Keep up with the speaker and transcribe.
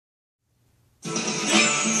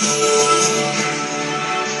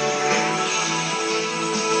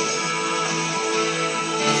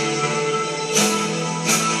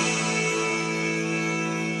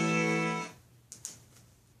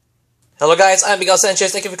Hello guys, I'm Miguel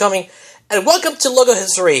Sanchez, thank you for coming, and welcome to Logo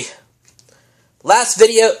History. Last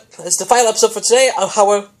video is the final episode for today,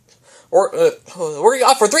 we're going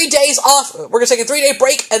off for 3 days off. We're going to take a 3-day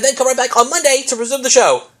break, and then come right back on Monday to resume the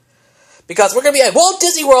show. Because we're going to be at Walt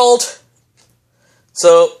Disney World,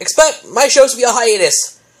 so expect my shows to be a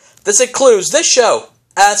hiatus. This includes this show,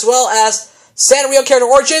 as well as Sanrio Character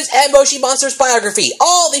Origins and Moshi Monsters Biography.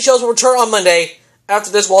 All these shows will return on Monday after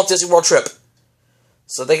this Walt Disney World trip.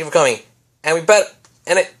 So thank you for coming. And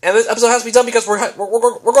this episode has to be done because we're going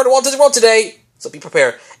to Walt Disney World today. So be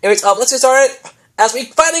prepared. Anyways, let's get started as we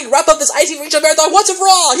finally wrap up this ITV Regional Marathon once and for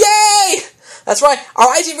all. Yay! That's right. Our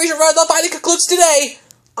ITV Regional Marathon finally concludes today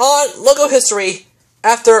on Logo History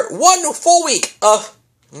after 1 full week of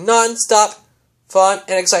non-stop fun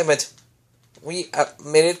and excitement. We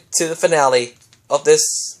made it to the finale of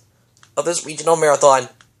this regional marathon.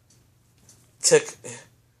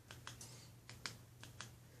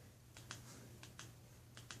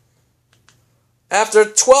 After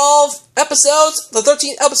 12 episodes, the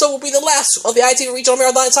 13th episode will be the last of the ITV Regional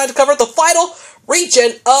Marathon. It's time to cover the final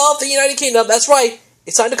region of the United Kingdom. That's right,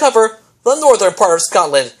 it's time to cover the northern part of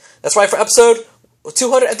Scotland. That's right, for episode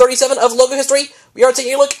 237 of Logo History, we are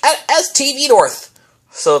taking a look at STV North.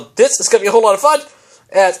 So this is going to be a whole lot of fun,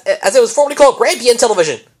 as it was formerly called Grampian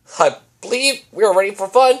Television. I believe we are ready for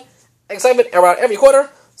fun, excitement around every corner,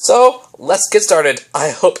 so let's get started. I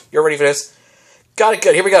hope you're ready for this. Got it,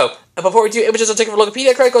 good, here we go. And before we do images, I'm taking for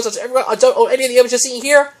Wikipedia credit goes to everyone. I don't own any of the images seen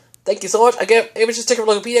here. Thank you so much. Again, images taken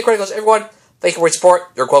for Wikipedia credit goes to everyone. Thank you for your support.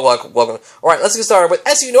 You're quite welcome. Alright, let's get started with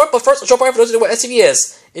STV North, but first, a short part for those who know what STV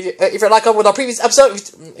is. If you're not coming with our previous episode,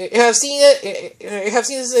 if you have seen it,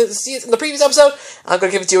 in the previous episode, I'm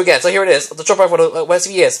going to give it to you again. So here it is, the short part for what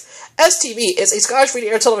STV is. STV is a Scottish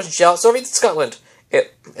free-to-air television channel serving Scotland.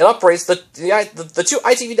 It operates the two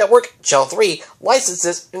ITV network, Channel 3,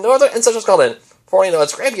 licenses in Northern and Central Scotland. Formerly known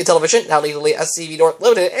as Grampian Television, now legally STV North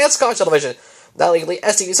Limited, and Scottish Television, now legally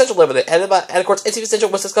STV Central Limited. And of course, STV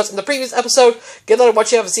Central was discussed in the previous episode. Get on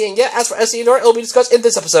what you haven't seen yet. As for STV North, it will be discussed in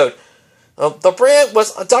this episode. The brand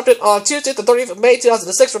was adopted on Tuesday, the 30th of May,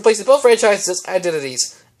 2006, replacing both franchises'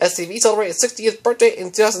 identities. STV celebrated its 60th birthday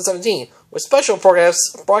in 2017, with special programs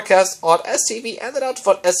broadcast on STV and then out to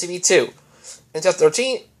fund STV2. In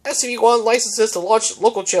 2013, STV1 licenses to launch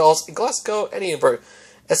local channels in Glasgow and Edinburgh.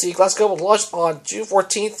 STV Glasgow was launched on June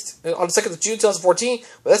 14th, on the 2nd of June 2014,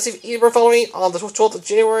 with STV Edinburgh following on the 12th of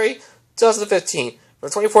January 2015. For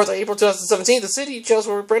the 24th of April 2017, the city channels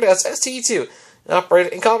were rebranded as STV2 and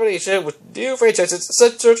operated in combination with new franchises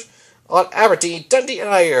centered on Aberdeen, Dundee, and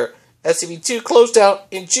Ayr. STV2 closed down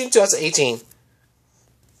in June 2018.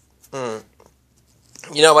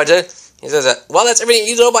 You know what I did? He says that. Well, that's everything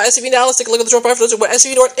you know about STV now. Let's take a look at the short part for those who know what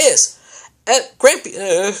STV North is.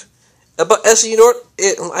 But STV North,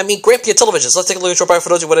 Grampian Television. So let's take a look at the short part for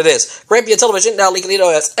those who know what it is. Grampian Television, now legally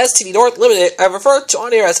known as STV North Limited, and referred to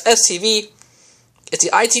on air as STV. It's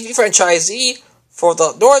the ITV franchisee for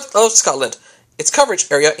the north of Scotland. Its coverage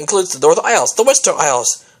area includes the Northern Isles, the Western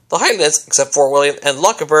Isles, the Highlands, except for William and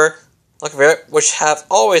Lochaber, which have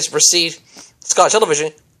always received Scottish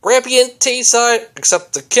television, Grampian, Tayside,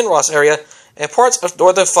 except the Kinross area, and parts of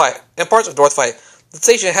North Fife. The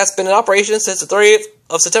station has been in operation since the 30th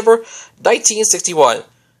of September 1961.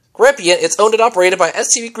 Grampian is owned and operated by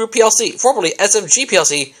STV Group plc, formerly SMG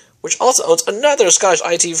plc, which also owns another Scottish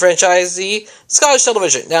ITV franchisee, Scottish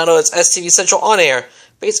Television, now known as STV Central On Air,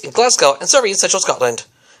 based in Glasgow and serving Central Scotland.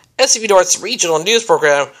 STV North's regional news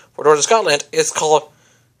program for Northern Scotland is called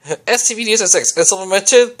STV News at 6 and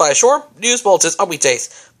supplemented by short news bulletins on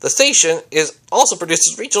weekdays. The station also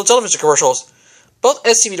produces regional television commercials. Both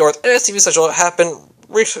STV North and STV Central have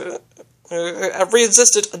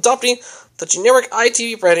resisted adopting the generic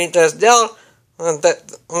ITV branding that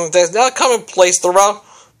is now commonplace throughout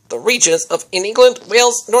the regions in England,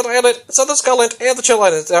 Wales, Northern Ireland, Southern Scotland, and the Channel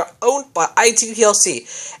Islands that are owned by ITV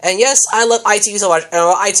plc. And yes, I love ITV so much. And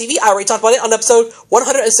ITV, I already talked about it on episode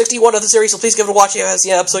 161 of the series, so please give it a watch if you haven't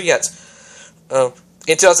seen that episode yet.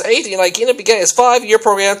 In 2008, the United Kingdom began its 5-year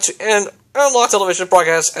program to end analog television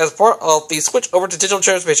broadcasts as part of the switch over to digital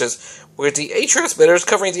transmissions, with the 8 transmitters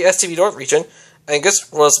covering the STV North region. Angus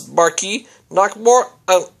was Marquis, Knockmore,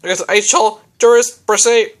 Eichel, Durst,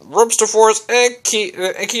 Bursay, Rumster Forest, and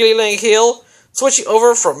Keighley Lang Hill, switching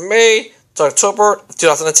over from May to October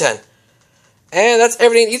 2010. And that's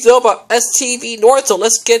everything you need to know about STV North, so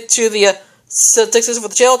let's get to the statistics for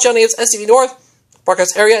the channel. Channel name is STV North.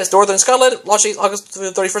 Broadcast area is Northern Scotland. Launch date August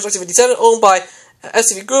 31st, 1957. Owned by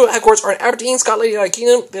STV Group. Headquarters are in Aberdeen, Scotland, United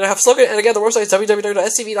Kingdom. They don't have a slogan. And again, the website is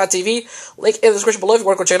www.stv.tv. Link in the description below if you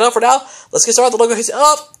want to go check it out. For now, let's get started with the logo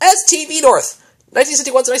of STV North.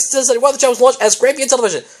 1961 to 1971, the channel was launched as Grampian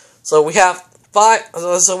Television. So we have three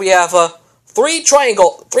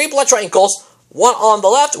black triangles, one on the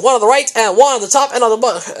left, one on the right, and one on the top and on the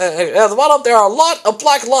bottom. There are a lot of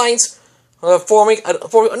black lines forming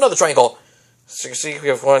another triangle. So you can see we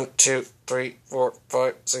have 1, 2, 3, 4,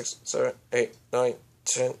 5, 6, 7, 8, 9,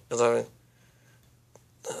 10, 11.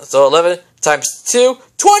 So 11 times 2,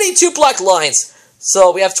 22 black lines.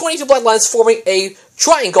 So we have 22 black lines forming a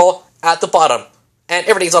triangle at the bottom. And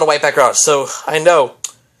everything's on a white background. So I know.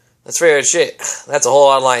 That's weird shit. That's a whole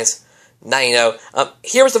lot of lines. Now you know.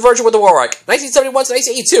 Here is the version with the war arc. 1971 to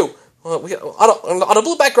 1982. On a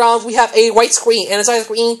blue background, we have a white screen. And inside the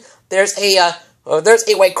screen, there's a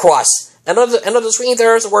white cross. And under the screen,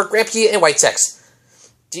 there's the word Grampian in white text.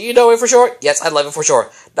 Do you know it for sure? Yes, I love it for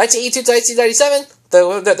sure. 1982 to 1997,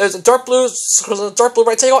 there's a dark blue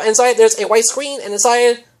rectangle. Inside, there's a white screen, and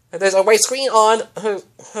inside there's a white screen and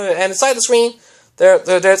inside the screen,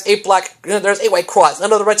 there's a white cross.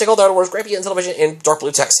 Under the rectangle, there are the words Grampian Television in dark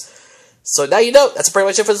blue text. So now you know. That's pretty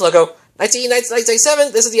much it for this logo.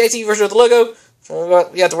 1997. This is the ITV version of the logo.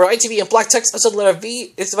 You have the word ITV in black text. Inside the letter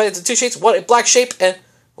V, it's divided into two shapes. One in black shape and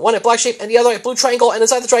the other a blue triangle. And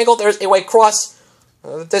inside the triangle, there's a white cross.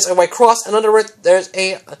 There's a white cross, and under it there's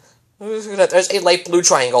a light blue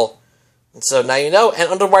triangle. And so now you know. And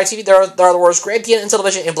under YTV there are the words Grampian and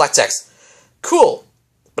Television in black text. Cool,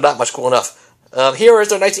 but not much cool enough. Here is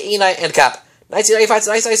their 1989 end cap. 1995 to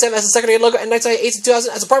 1997 as a secondary logo, and 1998 to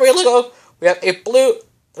 2000 as a primary logo. We have a blue.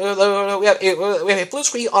 We have a blue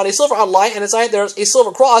screen on a silver outline, and inside there's a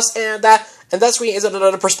silver cross, and that screen is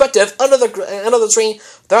another perspective. Under the screen,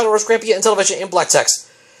 there are the words Grampian and Television in black text.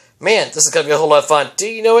 Man, this is going to be a whole lot of fun. Do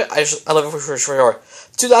you know it? I love it for sure.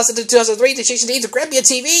 2000 to 2003, they changed the name to Grampian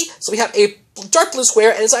TV. So we have a dark blue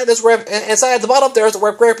square, and inside at the bottom, there's the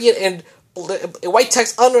word Grampian in white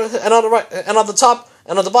text and on the top,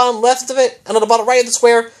 and on the bottom left of it, and on the bottom right of the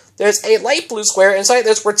square, there's a light blue square. Inside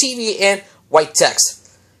there's word TV in white text.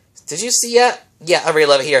 Did you see that? Yeah, I really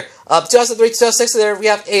love it here. 2003 to 2006, there we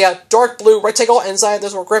have a dark blue rectangle, and inside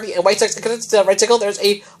there's word Grampian in white text. And connected to that rectangle, there's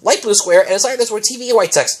a light blue square, and inside there's word TV in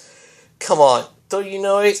white text. Come on, don't you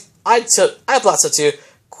know it? I thought so too.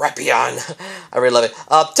 Grampian. I really love it.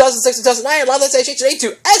 2006 to 2009, a lot of that changed the name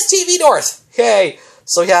to STV North. Yay!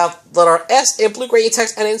 So we have the letter S in blue gray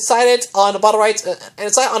text, and inside it on the bottom right, and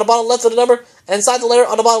inside on the bottom left of the number, and inside the letter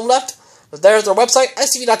on the bottom left, there's their website,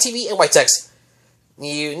 stv.tv in white text.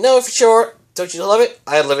 You know it for sure. Don't you love it?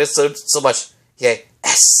 I love it so much. Yay.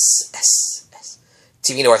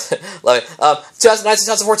 TV North. Love it. 2009 to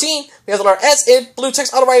 2014, we have the letter S in blue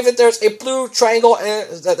text. On the right of it, there's a blue triangle,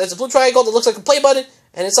 there's a blue triangle that looks like a play button,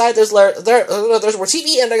 and inside there's word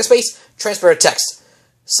TV and like a space, transparent text.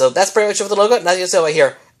 So that's pretty much it for the logo. Now you can see right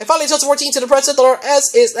here. And finally, 2014 to the present, the letter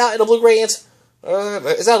S is now in a blue gradient.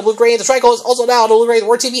 The triangle is also now in a blue gradient. The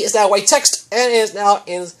word TV is now white text, and it is now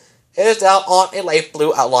on a light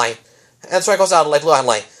blue outline. And the triangle is now on a light blue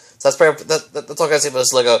outline. So that's all I gotta say about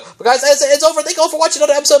this logo. But guys, it's over. Thank you all for watching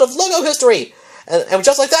another episode of Logo History. And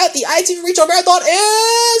just like that, the ITV Regional Marathon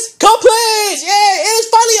is complete! Yay! It is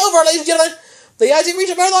finally over, ladies and gentlemen. The ITV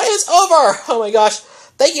Regional Marathon is over! Oh my gosh.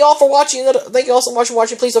 Thank you all for watching. Thank you all so much for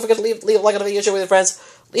watching. Please don't forget to leave a like on the video, share with your friends.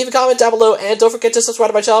 Leave a comment down below, and don't forget to subscribe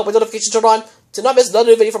to my channel with notifications turned on to not miss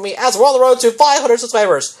another new video from me as we're on the road to 500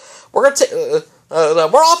 subscribers. We're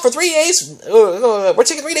off for 3 days. We're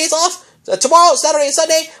taking 3 days off. Tomorrow, Saturday, and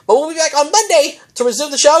Sunday, but we'll be back on Monday to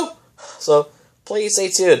resume the show. So please stay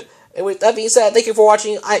tuned. And with that being said, thank you for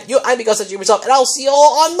watching. I'm Miguel Sanchez myself, and I'll see you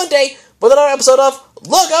all on Monday with another episode of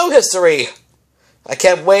Logo History. I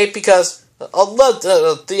can't wait because the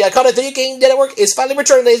iconic video game network is finally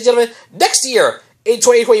returning, ladies and gentlemen, next year in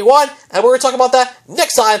 2021, and we're going to talk about that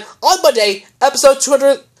next time on Monday. Episode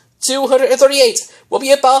 238 will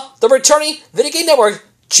be about the returning video game network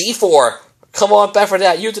G4. Come on back for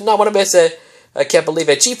that. You do not want to miss it. I can't believe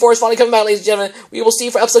it. G4 is finally coming back, ladies and gentlemen. We will see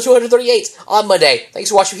you for episode 238 on Monday. Thanks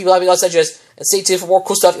for watching, people. I'm Miguel Sanchez, and stay tuned for more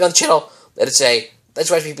cool stuff on the channel. Let it say. Thanks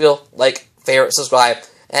for watching, people. Like, favorite, subscribe.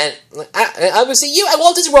 And I will see you at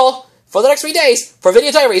Walt Disney World for the next 3 days for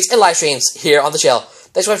video diaries and live streams here on the channel.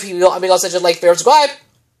 Thanks for watching, people. I'm Miguel Sanchez. Like, favorite, subscribe.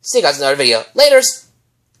 See you guys in another video. Laters.